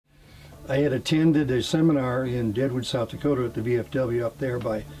I had attended a seminar in Deadwood, South Dakota at the VFW up there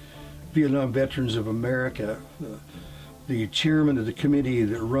by Vietnam Veterans of America. The chairman of the committee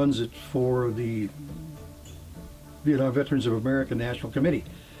that runs it for the Vietnam Veterans of America National Committee.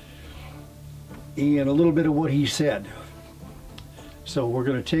 And a little bit of what he said. So we're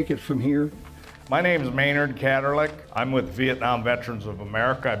going to take it from here. My name is Maynard. I'm with Vietnam Veterans of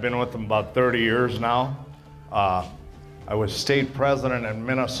America. I've been with them about 30 years now. I was state president in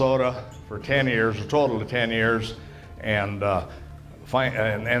Minnesota for 10 years, a total of 10 years, and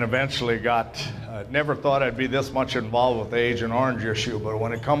eventually never thought I'd be this much involved with the Agent Orange issue, but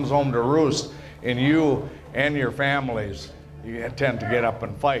when it comes home to roost in you and your families, you tend to get up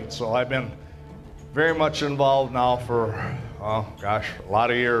and fight. So I've been very much involved now for, oh gosh, a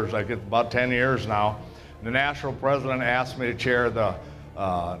lot of years. I get about 10 years now. The national president asked me to chair the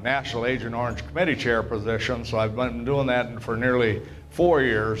National Agent Orange Committee chair position, so I've been doing that for nearly 4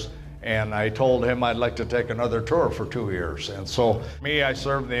 years, and I told him I'd like to take another tour for 2 years. And so I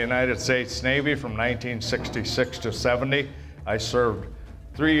served in the United States Navy from 1966 to 70. I served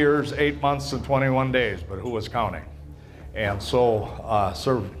 3 years, 8 months, and 21 days, but who was counting? And so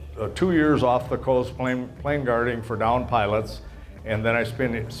served 2 years off the coast plane guarding for downed pilots, and then I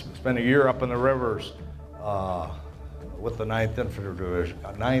spent a year up in the rivers with the 9th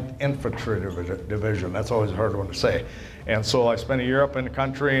Infantry Division. That's always a hard one to say. And so I spent a year up in the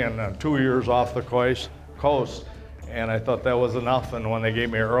country and 2 years off the coast, and I thought that was enough. And when they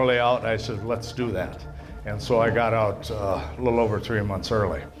gave me an early out, I said, let's do that. And so I got out a little over 3 months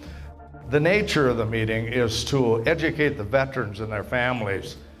early. The nature of the meeting is to educate the veterans and their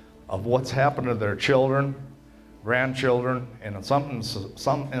families of what's happened to their children, grandchildren, and in some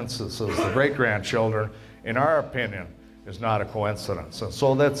instances, the great-grandchildren, in our opinion, is not a coincidence. And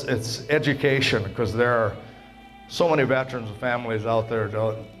so it's education, because there are so many veterans and families out there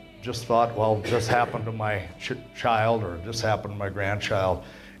that just thought, well, this happened to my child or this happened to my grandchild.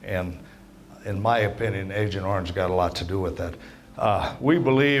 And in my opinion, Agent Orange got a lot to do with that. We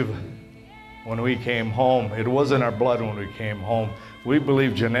believe when we came home, it was in our blood when we came home. We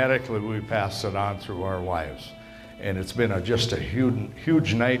believe genetically we passed it on through our wives. And it's been just a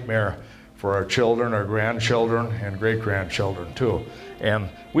huge nightmare for our children, our grandchildren, and great-grandchildren too. And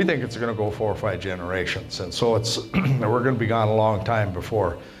we think it's going to go 4 or 5 generations. And so we're going to be gone a long time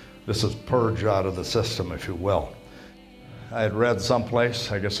before this is purged out of the system, if you will. I had read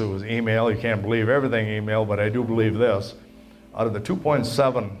someplace, I guess it was email, you can't believe everything email, but I do believe this. Out of the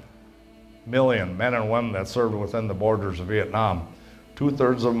 2.7 million men and women that served within the borders of Vietnam,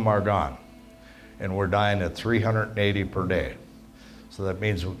 2/3 of them are gone. And we're dying at 380 per day. So that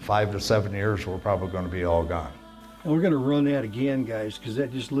means 5 to 7 years, we're probably going to be all gone. And we're going to run that again, guys, because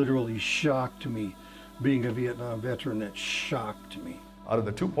that just literally shocked me. Being a Vietnam veteran, that shocked me. Out of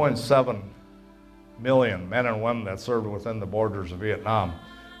the 2.7 million men and women that served within the borders of Vietnam,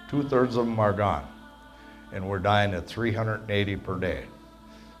 2/3 of them are gone. And we're dying at 380 per day.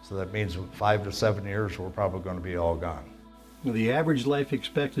 So that means 5 to 7 years, we're probably going to be all gone. Now, the average life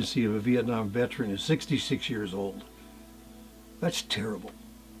expectancy of a Vietnam veteran is 66 years old. That's terrible.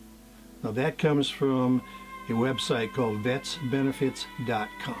 Now that comes from a website called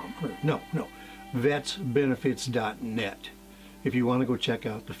vetsbenefits.com. No, vetsbenefits.net, if you want to go check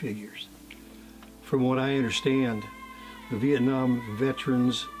out the figures. From what I understand, the Vietnam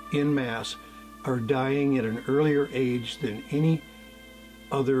veterans en masse are dying at an earlier age than any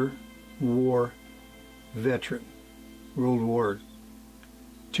other war veteran. World War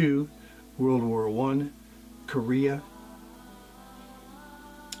II, World War I, Korea.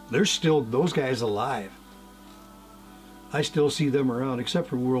 There's still those guys alive. I still see them around, except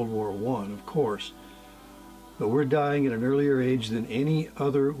for World War I, of course. But we're dying at an earlier age than any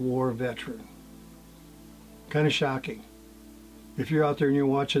other war veteran. Kind of shocking. If you're out there and you're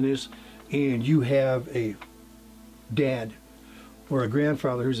watching this and you have a dad or a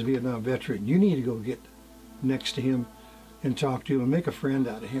grandfather who's a Vietnam veteran, you need to go get next to him and talk to him and make a friend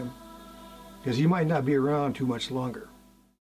out of him, because he might not be around too much longer.